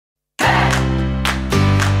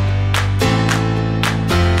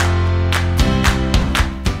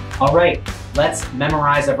All right, let's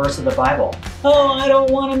memorize a verse of the Bible. Oh, I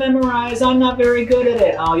don't want to memorize. I'm not very good at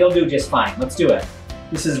it. Oh, you'll do just fine. Let's do it.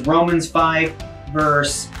 This is Romans 5,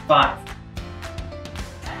 verse 5.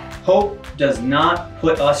 Hope does not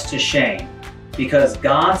put us to shame, because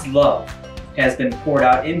God's love has been poured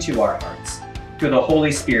out into our hearts through the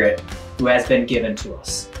Holy Spirit who has been given to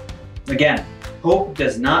us. Again, hope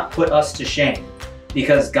does not put us to shame,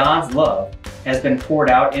 because God's love has been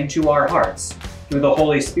poured out into our hearts through the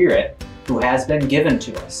Holy Spirit who has been given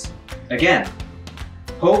to us. Again,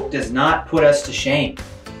 hope does not put us to shame,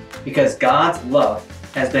 because God's love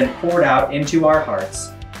has been poured out into our hearts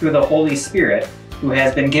through the Holy Spirit who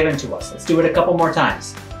has been given to us. Let's do it a couple more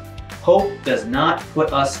times. Hope does not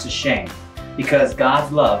put us to shame, because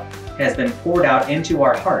God's love has been poured out into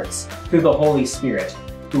our hearts through the Holy Spirit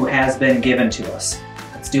who has been given to us.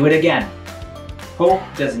 Let's do it again. Hope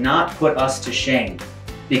does not put us to shame,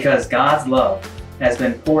 because God's love has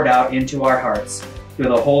been poured out into our hearts through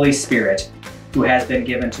the Holy Spirit who has been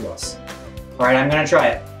given to us. All right, I'm going to try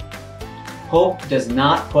it. Hope does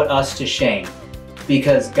not put us to shame,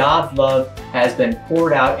 because God's love has been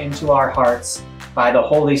poured out into our hearts by the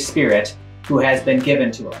Holy Spirit who has been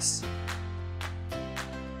given to us.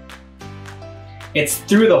 It's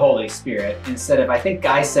through the Holy Spirit instead of, I think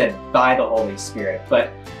I said by the Holy Spirit,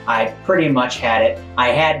 but I pretty much had it. I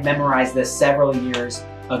had memorized this several years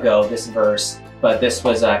ago, this verse, but this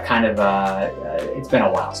was it's been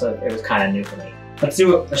a while, so it was kind of new for me. Let's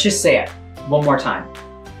do it. Let's just say it one more time.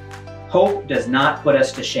 Hope does not put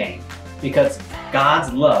us to shame, because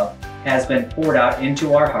God's love has been poured out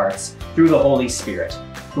into our hearts through the Holy Spirit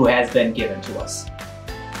who has been given to us.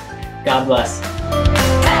 God bless.